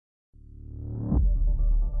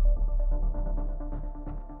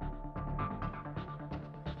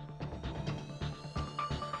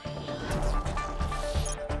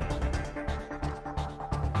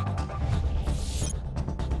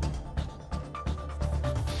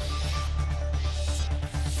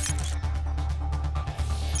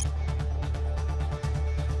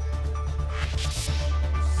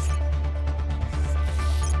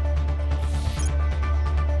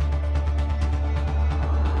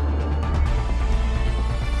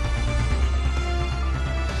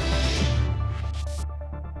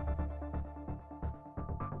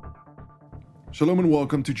Shalom and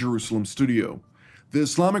welcome to Jerusalem Studio. The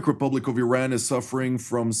Islamic Republic of Iran is suffering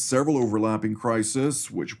from several overlapping crises,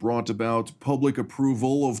 which brought about public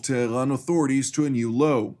approval of Tehran authorities to a new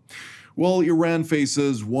low. While Iran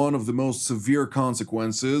faces one of the most severe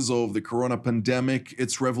consequences of the corona pandemic,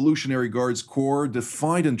 its Revolutionary Guards Corps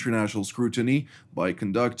defied international scrutiny by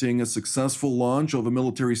conducting a successful launch of a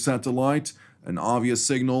military satellite, an obvious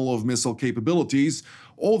signal of missile capabilities,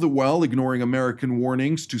 all the while ignoring American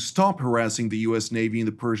warnings to stop harassing the U.S. Navy in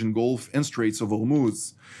the Persian Gulf and Straits of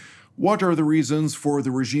Hormuz. What are the reasons for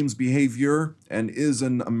the regime's behavior, and is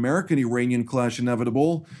an American-Iranian clash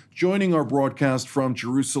inevitable? Joining our broadcast from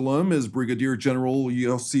Jerusalem is Brigadier General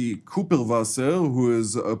Yossi Kuperwasser, who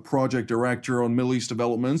is a project director on Middle East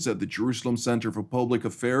developments at the Jerusalem Center for Public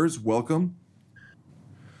Affairs. Welcome.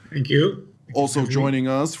 Thank you. Also joining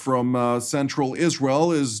us from Central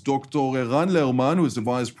Israel is Dr. Eran Lerman, who is the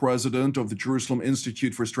Vice President of the Jerusalem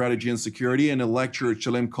Institute for Strategy and Security and a lecturer at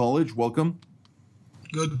Shalem College. Welcome.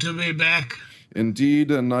 Good to be back.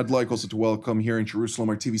 Indeed, and I'd like also to welcome here in Jerusalem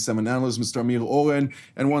our TV7 analyst, Mr. Amir Oren,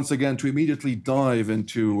 and once again to immediately dive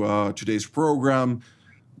into today's program.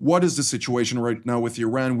 What is the situation right now with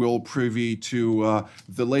Iran? We're all privy to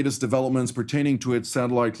the latest developments pertaining to its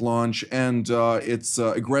satellite launch and its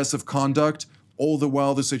aggressive conduct. All the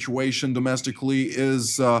while, the situation domestically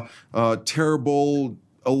is terrible,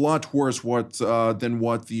 a lot worse than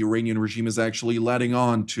what the Iranian regime is actually letting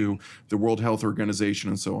on to the World Health Organization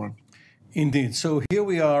and so on. Indeed. So here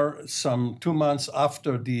we are some 2 months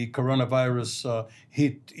after the coronavirus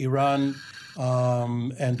hit Iran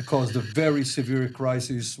and caused a very severe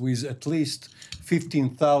crisis with at least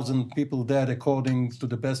 15,000 people dead, according to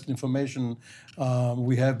the best information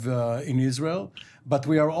we have in Israel. But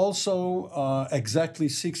we are also exactly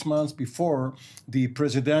 6 months before the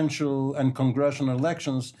presidential and congressional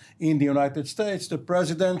elections in the United States. The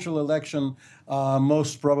presidential election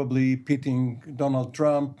most probably pitting Donald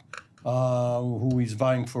Trump, who is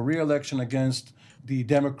vying for re-election against the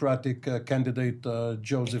Democratic candidate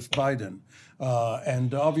Joseph Biden.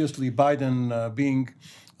 And obviously Biden, being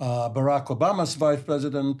Barack Obama's vice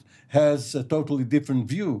president, has a totally different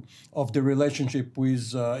view of the relationship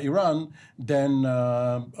with Iran than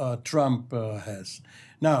Trump has.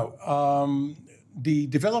 Now, the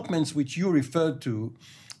developments which you referred to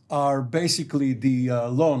are basically the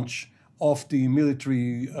launch of the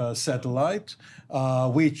military satellite,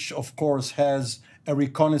 which of course has a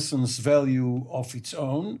reconnaissance value of its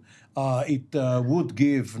own. It would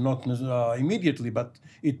give, not immediately, but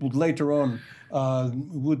it would later on,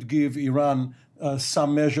 would give Iran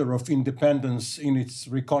some measure of independence in its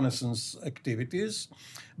reconnaissance activities.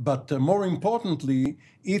 But more importantly,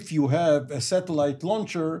 if you have a satellite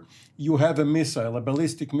launcher, you have a missile, a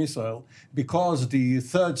ballistic missile, because the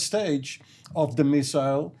third stage of the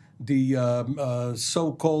missile, the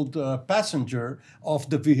so-called passenger of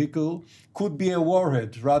the vehicle, could be a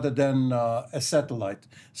warhead rather than a satellite.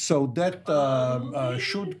 So that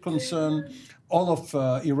should concern all of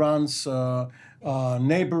Iran's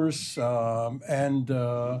neighbors and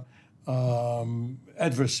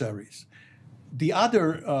adversaries. The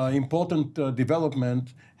other important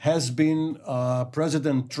development has been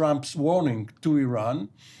President Trump's warning to Iran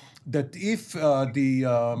that if the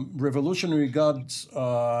Revolutionary Guards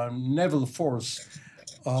naval force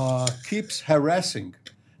keeps harassing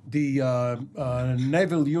the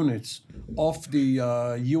naval units of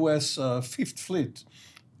the U.S. Fifth Fleet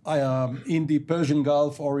in the Persian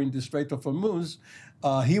Gulf or in the Strait of Hormuz,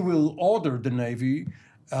 he will order the Navy,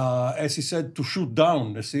 as he said, to shoot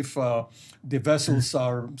down, as if the vessels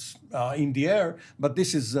are in the air. But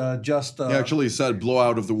this is just... He actually said blow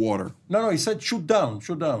out of the water. No, he said shoot down.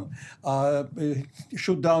 Shoot down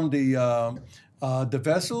the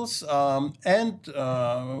vessels. And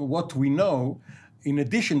what we know, in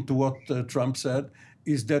addition to what Trump said,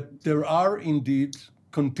 is that there are indeed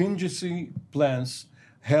contingency plans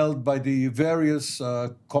held by the various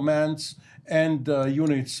commands and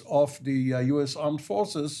units of the U.S. Armed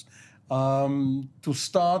Forces to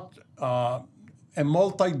start a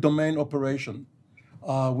multi-domain operation,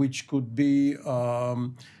 which could be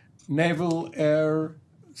naval, air,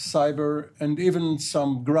 cyber, and even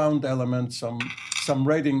some ground elements, some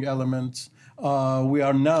raiding elements. We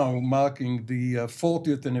are now marking the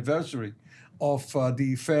 40th anniversary of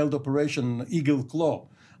the failed Operation Eagle Claw,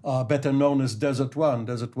 better known as Desert One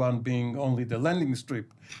being only the landing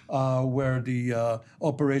strip where the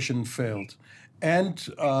operation failed. And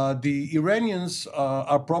the Iranians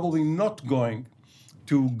are probably not going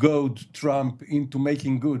to goad Trump into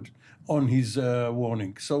making good on his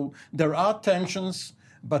warning. So there are tensions,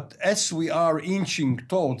 but as we are inching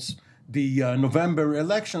towards the November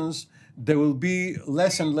elections, there will be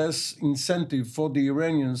less and less incentive for the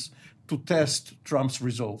Iranians to test Trump's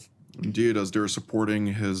resolve. Indeed, as they're supporting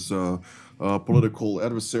his political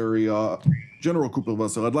adversary. General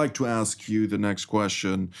Kuperwasser, I'd like to ask you the next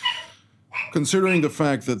question. Considering the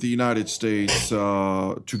fact that the United States,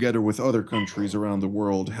 together with other countries around the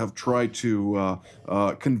world, have tried to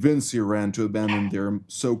convince Iran to abandon their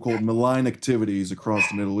so-called malign activities across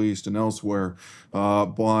the Middle East and elsewhere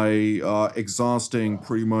by exhausting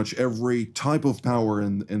pretty much every type of power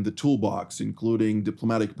in the toolbox, including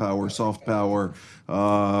diplomatic power, soft power,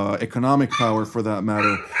 economic power for that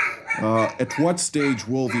matter, at what stage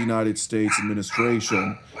will the United States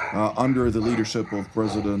administration, under the leadership of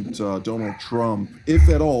President Donald Trump, if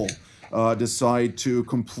at all, decide to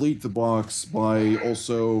complete the box by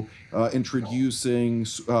also introducing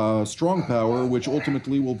strong power, which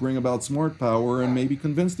ultimately will bring about smart power and maybe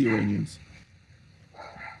convince the Iranians?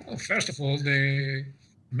 Well, first of all, the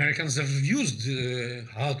Americans have used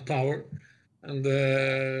hard power, and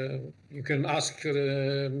you can ask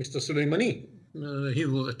Mr. Soleimani. He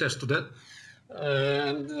will attest to that.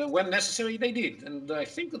 And when necessary, they did. And I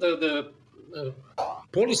think the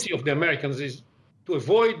policy of the Americans is to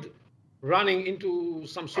avoid running into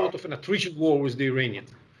some sort of an attrition war with the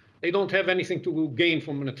Iranians. They don't have anything to gain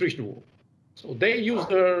from an attrition war. So they use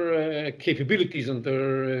their capabilities and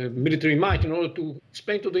their military might in order to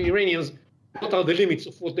explain to the Iranians what are the limits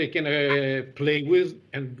of what they can play with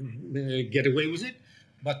and get away with it.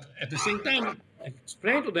 But at the same time,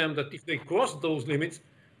 explain to them that if they cross those limits,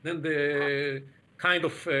 then the kind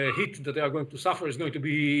of hit that they are going to suffer is going to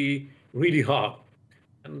be really hard.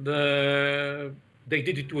 And they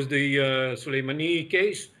did it with the Soleimani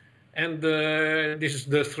case. And this is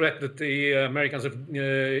the threat that the Americans have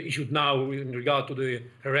issued now in regard to the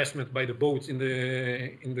harassment by the boats in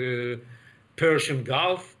the Persian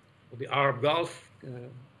Gulf, or the Arab Gulf, you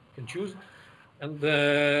can choose. And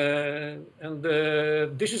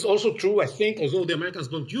this is also true, I think, although the Americans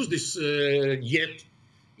don't use this yet,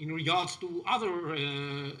 in regards to other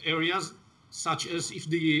areas, such as if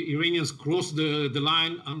the Iranians cross the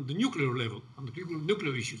line on the nuclear level, on the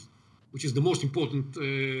nuclear issues, which is the most important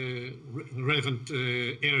relevant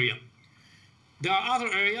area. There are other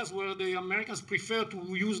areas where the Americans prefer to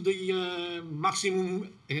use the maximum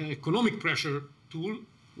economic pressure tool,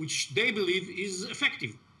 which they believe is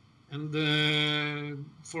effective. And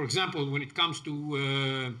for example, when it comes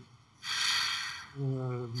to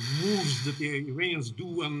moves that the Iranians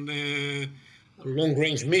do on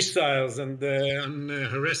long-range missiles and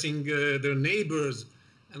harassing their neighbors,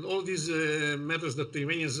 and all these matters that the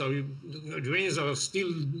Iranians are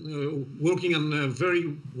still working on a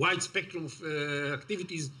very wide spectrum of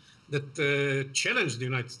activities that challenge the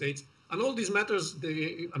United States. And all these matters,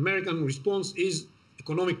 the American response is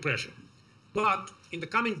economic pressure. But in the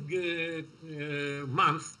coming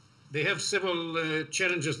month, they have several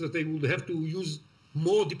challenges that they will have to use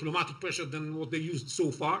more diplomatic pressure than what they used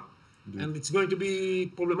so far. Mm-hmm. And it's going to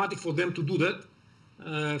be problematic for them to do that.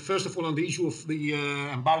 First of all, on the issue of the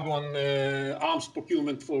embargo on arms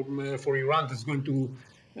procurement for Iran that's going to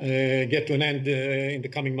get to an end in the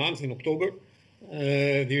coming months, in October.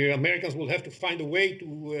 The Americans will have to find a way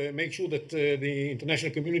to make sure that the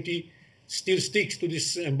international community still sticks to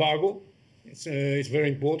this embargo. It's very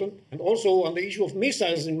important. And also on the issue of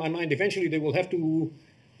missiles, in my mind, eventually they will have to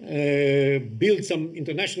build some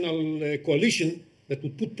international coalition that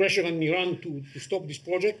would put pressure on Iran to stop this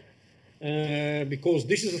project. Because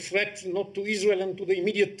this is a threat not to Israel and to the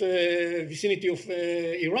immediate vicinity of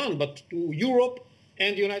Iran, but to Europe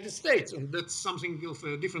and the United States. And that's something of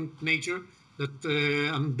a different nature that,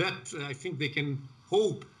 and that I think they can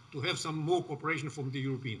hope to have some more cooperation from the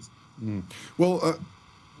Europeans. Mm. Well,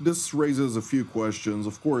 this raises a few questions.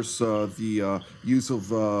 Of course, the use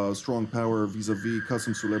of strong power vis-a-vis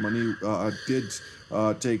Qasem Soleimani did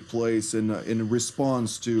take place in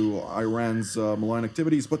response to Iran's malign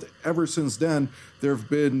activities. But ever since then, there have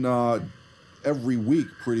been every week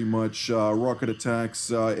pretty much rocket attacks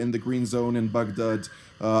in the Green Zone in Baghdad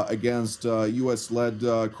against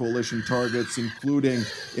U.S.-led coalition targets, including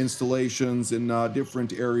installations in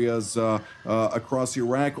different areas across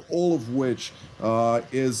Iraq, all of which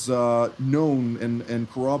is known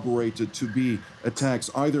and corroborated to be attacks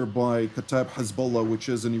either by Kataib Hezbollah, which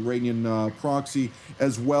is an Iranian proxy,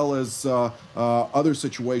 as well as other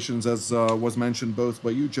situations, as was mentioned both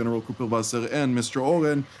by you, General Kuperwasser, and Mr.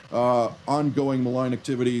 Oren, ongoing malign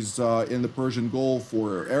activities in the Persian Gulf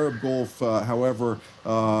or Arab Gulf, however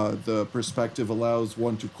the perspective allows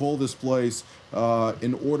one to call this place,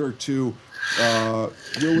 in order to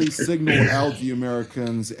really signal out the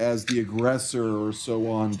Americans as the aggressor or so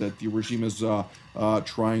on that the regime is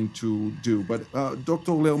trying to do. But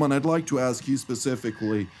Dr. Lerman, I'd like to ask you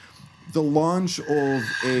specifically, the launch of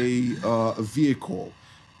a vehicle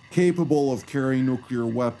capable of carrying nuclear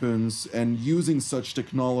weapons and using such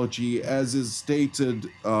technology, as is stated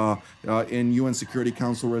in UN Security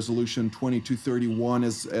Council Resolution 2231,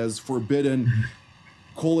 as forbidden,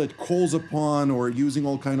 call it calls upon, or using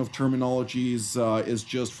all kind of terminologies, is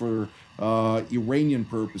just for Iranian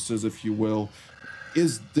purposes, if you will.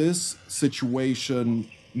 Is this situation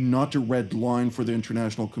not a red line for the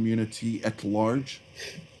international community at large?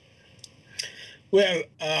 Well,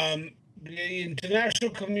 the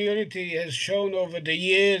international community has shown over the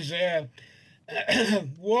years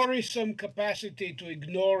worrisome capacity to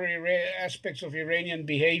ignore aspects of Iranian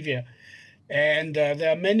behavior. And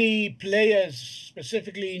there are many players,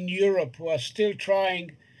 specifically in Europe, who are still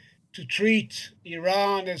trying to treat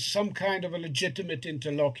Iran as some kind of a legitimate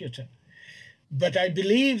interlocutor. But I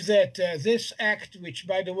believe that this act, which,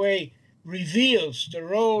 by the way, reveals the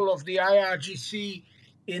role of the IRGC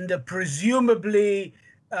in the presumably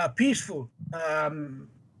peaceful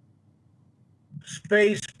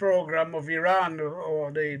space program of Iran,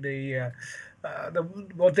 or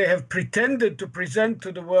what they have pretended to present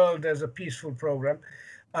to the world as a peaceful program.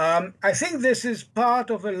 I think this is part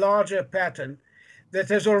of a larger pattern that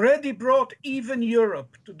has already brought even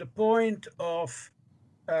Europe to the point of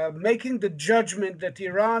making the judgment that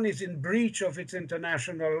Iran is in breach of its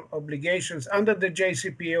international obligations under the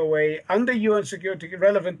JCPOA, under UN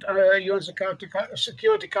relevant UN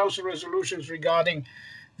Security Council resolutions regarding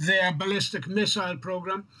their ballistic missile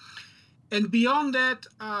program. And beyond that,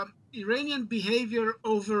 Iranian behavior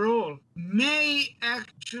overall may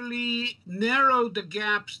actually narrow the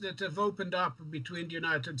gaps that have opened up between the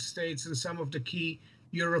United States and some of the key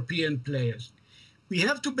European players. We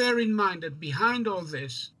have to bear in mind that behind all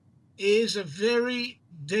this is a very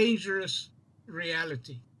dangerous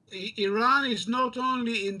reality. Iran is not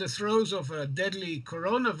only in the throes of a deadly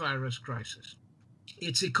coronavirus crisis,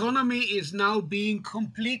 its economy is now being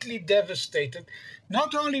completely devastated,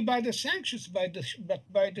 not only by the sanctions, but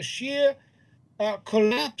by the sheer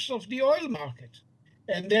collapse of the oil market.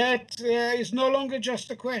 And that is no longer just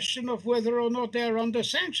a question of whether or not they're under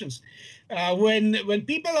sanctions. When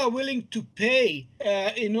people are willing to pay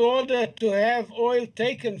in order to have oil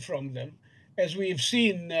taken from them, as we've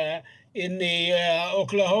seen in the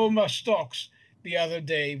Oklahoma stocks the other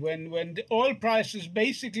day, when the oil prices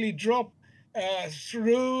basically drop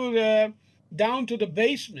down to the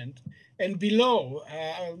basement and below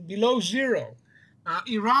zero,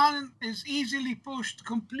 Iran is easily pushed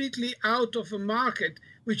completely out of a market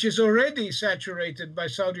which is already saturated by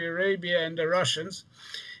Saudi Arabia and the Russians,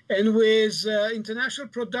 and with international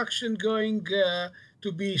production going to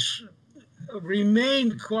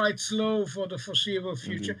remain quite slow for the foreseeable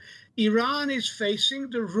future. Iran is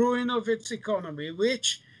facing the ruin of its economy,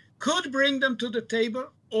 which could bring them to the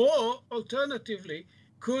table, or alternatively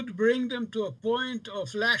could bring them to a point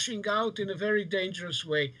of lashing out in a very dangerous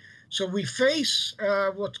way. So we face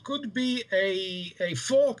what could be a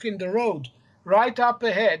fork in the road right up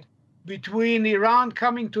ahead between Iran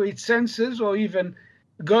coming to its senses, or even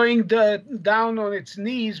going down on its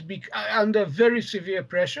knees under very severe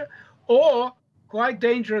pressure, or quite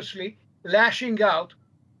dangerously lashing out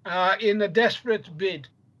in a desperate bid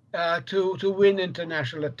to win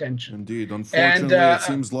international attention. Indeed. Unfortunately, it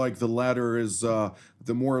seems like the latter is the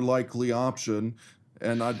more likely option.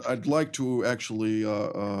 And I'd like to actually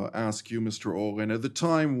ask you, Mr. Oren, at the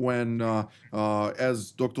time when,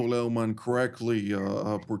 as Dr. Lerman correctly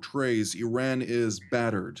portrays, Iran is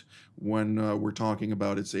battered when we're talking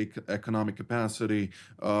about its economic capacity.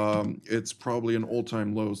 It's probably an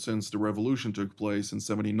all-time low since the revolution took place in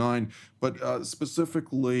 '79. But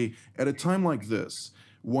specifically, at a time like this,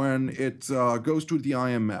 when it goes to the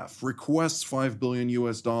IMF, requests $5 billion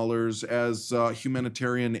as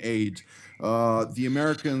humanitarian aid, the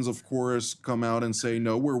Americans, of course, come out and say,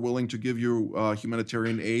 no, we're willing to give you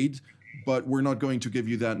humanitarian aid, but we're not going to give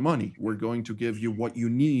you that money. We're going to give you what you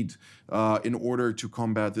need in order to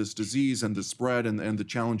combat this disease and the spread and the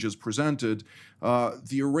challenges presented.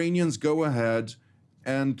 The Iranians go ahead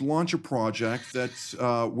and launch a project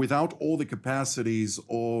that, without all the capacities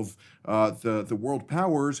of the world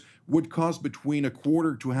powers, would cost between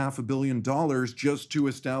 $250 to $500 million just to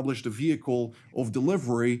establish the vehicle of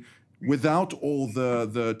delivery, without all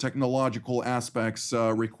the technological aspects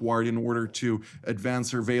required in order to advance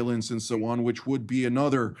surveillance and so on, which would be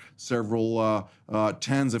another several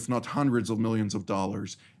tens, if not hundreds of millions of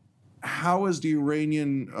dollars. how is the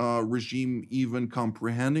Iranian regime even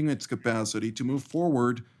comprehending its capacity to move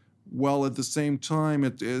forward, while at the same time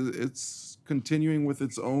it's continuing with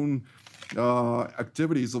its own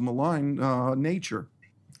activities of malign nature?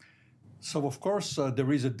 So, of course,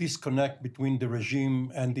 there is a disconnect between the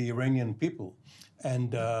regime and the Iranian people.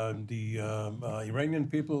 And the Iranian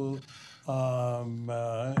people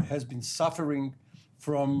has been suffering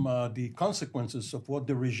from the consequences of what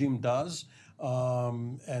the regime does.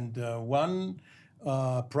 And one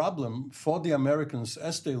problem for the Americans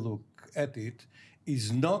as they look at it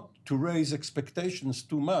is not to raise expectations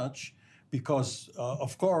too much, because,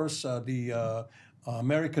 of course, the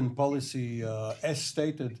American policy, as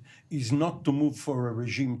stated, is not to move for a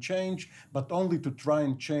regime change, but only to try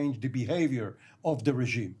and change the behavior of the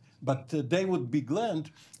regime. But they would be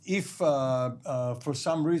glad if, for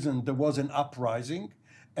some reason, there was an uprising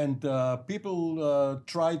and people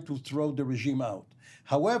tried to throw the regime out.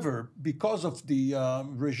 However, because of the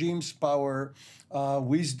regime's power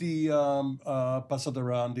with the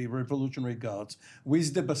Pasadaran, the Revolutionary Guards,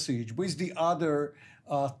 with the Basij, with the other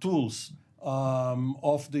tools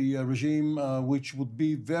of the regime, which would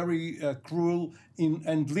be very cruel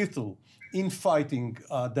and lethal in fighting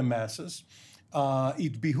the masses,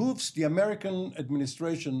 it behooves the American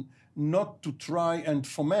administration not to try and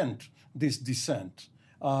foment this dissent.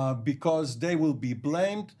 Because they will be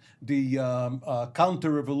blamed, the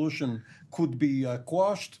counter-revolution could be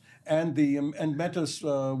quashed, and matters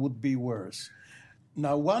would be worse.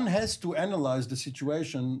 Now, one has to analyze the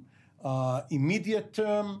situation immediate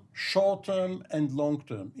term, short term, and long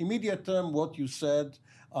term. Immediate term, what you said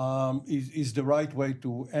is the right way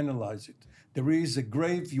to analyze it. There is a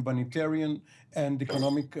grave humanitarian and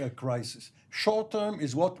economic crisis. Short term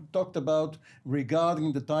is what we talked about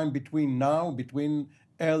regarding the time between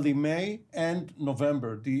early May and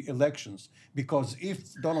November, the elections. Because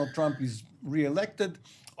if Donald Trump is reelected,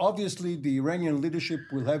 obviously the Iranian leadership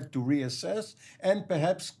will have to reassess and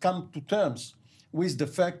perhaps come to terms with the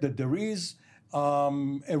fact that there is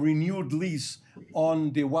a renewed lease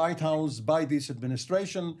on the White House by this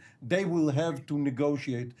administration. They will have to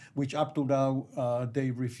negotiate, which up to now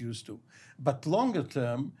they refuse to. But longer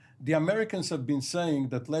term, the Americans have been saying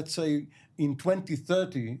that, let's say, in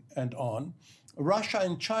 2030 and on, Russia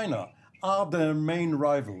and China are their main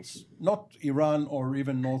rivals, not Iran or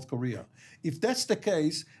even North Korea. If that's the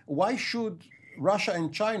case, why should Russia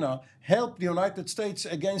and China help the United States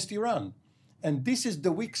against Iran? And this is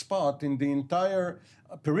the weak spot in the entire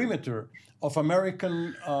perimeter of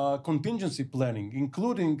American contingency planning,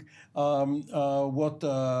 including what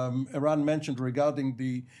Eran mentioned regarding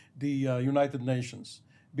the United Nations.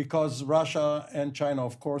 Because Russia and China,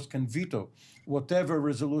 of course, can veto whatever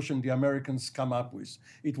resolution the Americans come up with.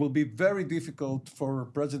 It will be very difficult for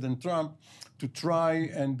President Trump to try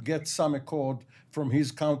and get some accord from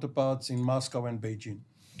his counterparts in Moscow and Beijing.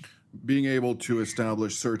 Being able to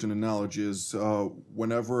establish certain analogies,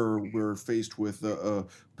 whenever we're faced with a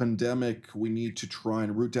pandemic, we need to try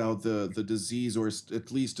and root out the disease, or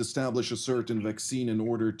at least establish a certain vaccine in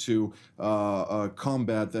order to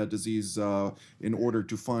combat that disease, in order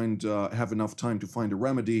to have enough time to find a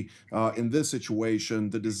remedy. In this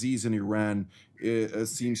situation, the disease in Iran, it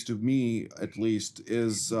seems to me, at least,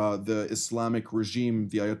 is the Islamic regime,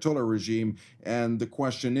 the Ayatollah regime. And the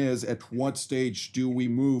question is, at what stage do we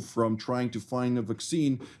move from trying to find a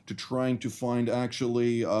vaccine to trying to find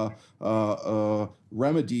actually a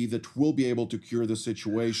remedy that will be able to cure the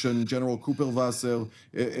situation? General Kuperwasser,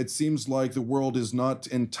 it seems like the world is not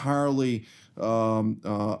entirely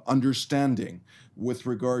understanding with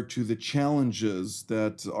regard to the challenges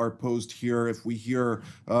that are posed here. If we hear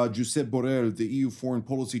Josep Borrell, the EU foreign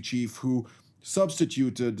policy chief, who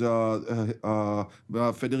substituted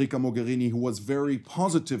Federica Mogherini, who was very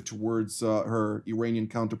positive towards her Iranian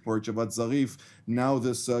counterpart, Javad Zarif. Now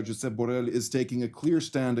this Josep Borrell is taking a clear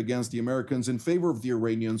stand against the Americans in favor of the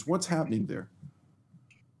Iranians. What's happening there?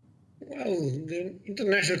 Well, the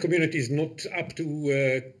international community is not up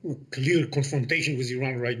to clear confrontation with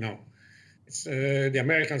Iran right now. The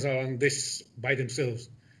Americans are on this by themselves.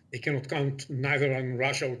 They cannot count neither on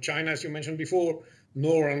Russia or China, as you mentioned before,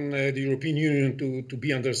 nor on the European Union to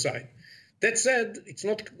be on their side. That said, it's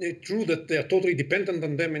not true that they are totally dependent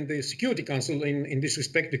on them in the Security Council in this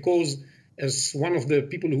respect, because as one of the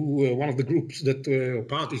groups that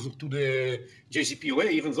parties to the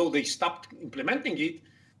JCPOA, even though they stopped implementing it,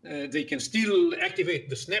 they can still activate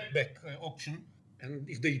the snapback option. And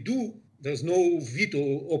if they do, there's no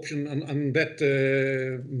veto option on that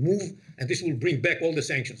move, and this will bring back all the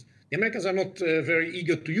sanctions. The Americans are not very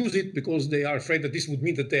eager to use it because they are afraid that this would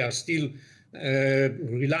mean that they are still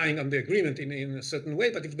relying on the agreement in a certain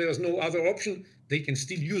way. But if there is no other option, they can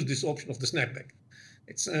still use this option of the snapback.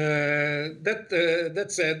 It's that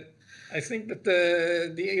said, I think that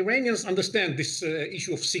the Iranians understand this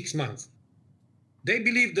issue of 6 months. They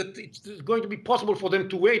believe that it's going to be possible for them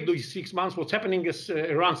to wait those 6 months. What's happening, as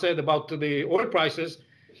Eran said about the oil prices,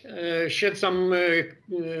 shed some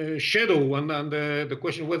shadow on the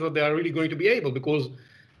question whether they are really going to be able, because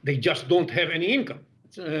they just don't have any income.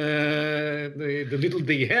 The little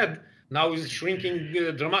they had now is shrinking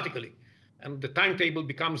dramatically, and the timetable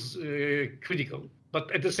becomes critical.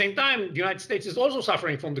 But at the same time, the United States is also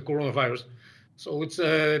suffering from the coronavirus. So it's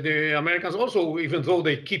the Americans also, even though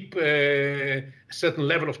they keep a certain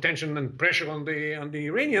level of tension and pressure on the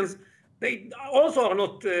Iranians, they also are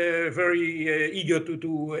not very eager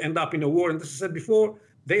to end up in a war. And as I said before,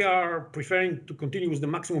 they are preferring to continue with the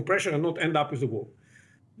maximum pressure and not end up with a war.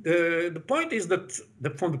 The point is that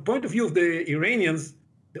from the point of view of the Iranians,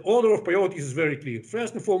 the order of priorities is very clear.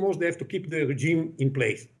 First and foremost, they have to keep the regime in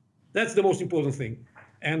place. That's the most important thing.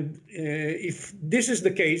 And if this is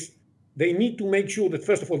the case, they need to make sure that,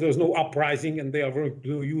 first of all, there's no uprising, and they are going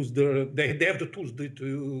to use they have the tools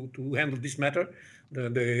to handle this matter.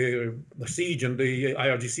 The siege and the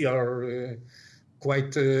IRGC are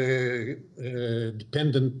quite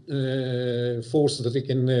dependent force that they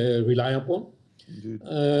can rely upon.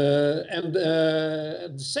 And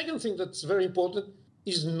the second thing that's very important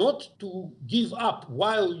is not to give up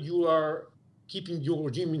while you are keeping your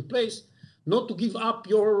regime in place, not to give up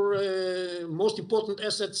your most important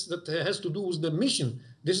assets that has to do with the mission.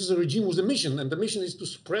 This is a regime with a mission, and the mission is to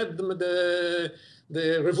spread the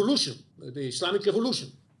revolution, the Islamic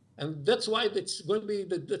revolution. And that's why it's going to be,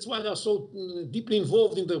 that's why they are so deeply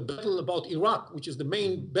involved in the battle about Iraq, which is the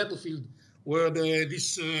main battlefield where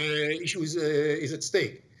this issue is at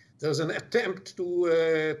stake. There's an attempt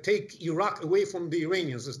to take Iraq away from the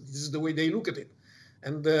Iranians. This is the way they look at it.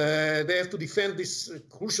 And they have to defend this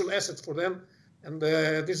crucial asset for them. And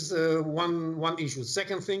this is one issue.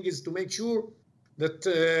 Second thing is to make sure that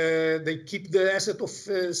they keep the asset of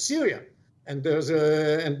Syria. And there's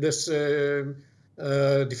this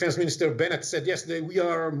Defense Minister Bennett said yesterday, we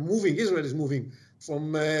are moving, Israel is moving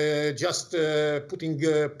from just putting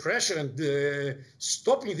pressure and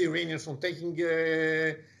stopping the Iranians from taking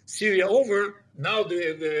Syria over. Now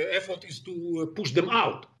the effort is to push them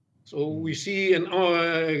out. So we see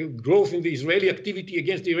a growth in the Israeli activity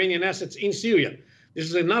against the Iranian assets in Syria. This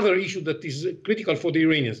is another issue that is critical for the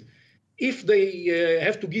Iranians. If they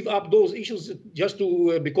have to give up those issues just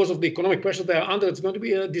because of the economic pressure they are under, it's going to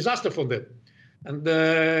be a disaster for them. And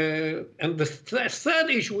the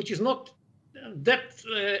third issue, which is not that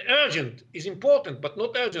urgent, is important, but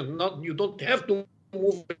not urgent. You don't have to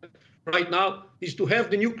move right now, is to have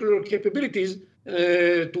the nuclear capabilities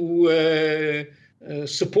to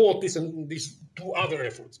support this and these two other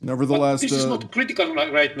efforts. Nevertheless, but this is not critical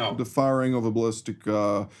right now. The firing of a ballistic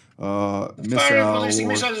missile,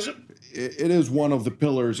 it is one of the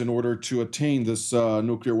pillars in order to attain this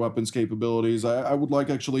nuclear weapons capabilities. I would like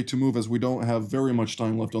actually to move, as we don't have very much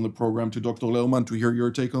time left on the program, to Dr. Lerman to hear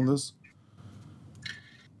your take on this.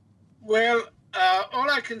 Well, all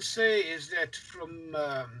I can say is that from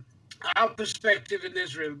our perspective in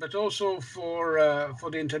Israel, but also for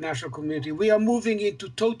the international community, we are moving into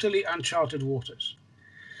totally uncharted waters.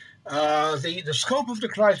 The scope of the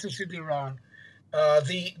crisis in Iran,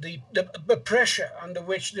 the pressure under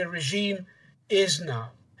which the regime is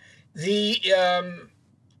now, the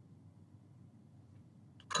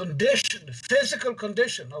physical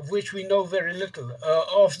condition of which we know very little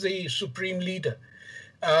of the supreme leader.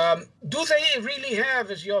 Do they really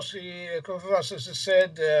have, as Yossi Kuperwasser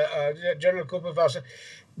said, General Kuperwasser,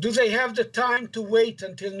 do they have the time to wait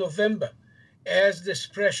until November as this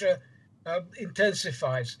pressure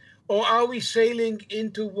intensifies? Or are we sailing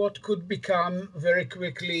into what could become very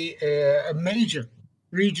quickly a major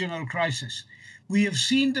regional crisis? We have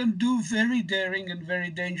seen them do very daring and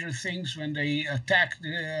very dangerous things when they attacked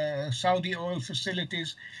the Saudi oil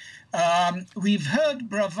facilities. We've heard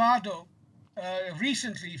bravado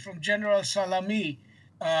recently from General Salami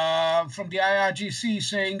from the IRGC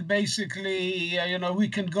saying basically, we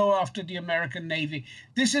can go after the American Navy.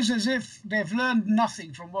 This is as if they've learned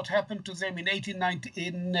nothing from what happened to them in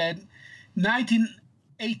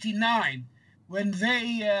 1989 when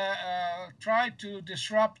they tried to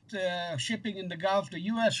disrupt shipping in the Gulf. The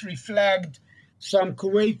U.S. reflagged some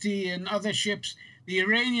Kuwaiti and other ships. The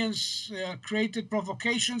Iranians created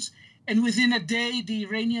provocations. And within a day, the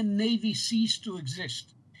Iranian Navy ceased to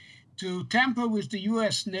exist. To tamper with the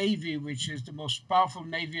U.S. Navy, which is the most powerful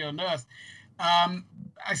Navy on earth, I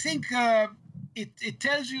think it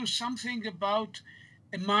tells you something about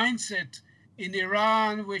a mindset in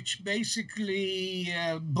Iran which basically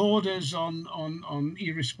borders on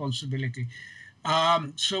irresponsibility.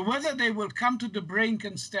 So whether they will come to the brink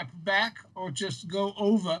and step back or just go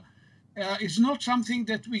over is not something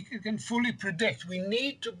that we can fully predict. We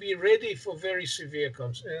need to be ready for very severe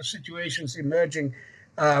situations emerging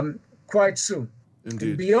quite soon. Indeed.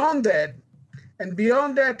 And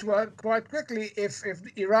beyond that, well, quite quickly, if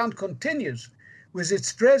Iran continues with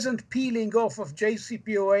its present peeling off of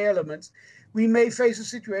JCPOA elements, we may face a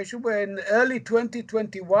situation where in early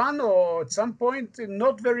 2021 or at some point,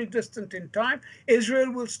 not very distant in time,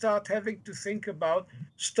 Israel will start having to think about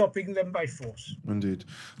stopping them by force. Indeed.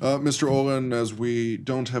 Mr. Oren, as we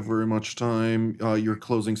don't have very much time, your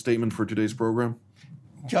closing statement for today's program?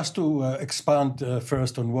 Just to expand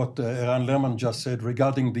first on what Eran Lerman just said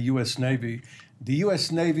regarding the U.S. Navy. The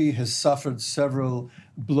U.S. Navy has suffered several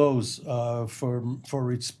blows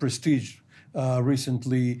for its prestige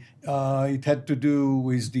recently. It had to do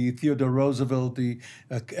with the Theodore Roosevelt, the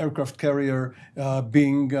aircraft carrier,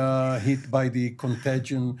 being hit by the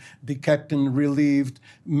contagion. The captain relieved.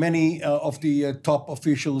 Many of the top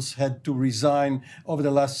officials had to resign over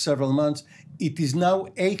the last several months. It is now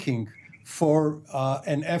aching for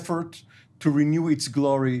an effort to renew its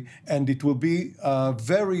glory, and it will be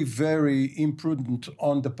very, very imprudent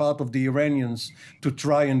on the part of the Iranians to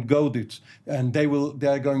try and goad it, and they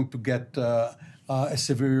are going to get a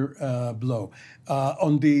severe blow.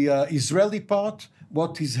 On the Israeli part,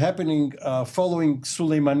 what is happening following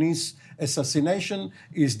Soleimani's assassination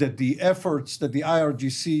is that the efforts that the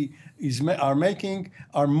IRGC are making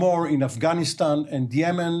are more in Afghanistan and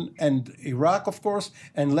Yemen and Iraq, of course,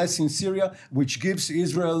 and less in Syria, which gives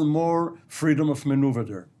Israel more freedom of maneuver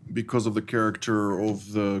there. Because of the character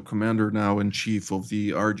of the commander-now-in-chief of the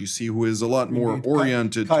RGC, who is a lot more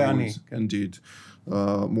oriented towards, indeed,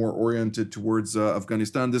 more oriented towards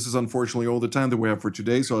Afghanistan. This is unfortunately all the time that we have for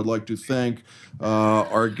today, so I'd like to thank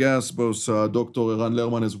our guests, both Dr. Eran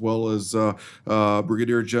Lerman as well as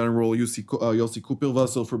Brigadier General Yossi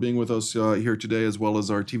Kuperwasser, for being with us here today, as well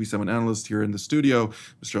as our TV7 analyst here in the studio,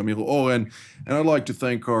 Mr. Amir Oren. And I'd like to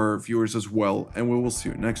thank our viewers as well, and we will see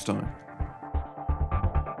you next time.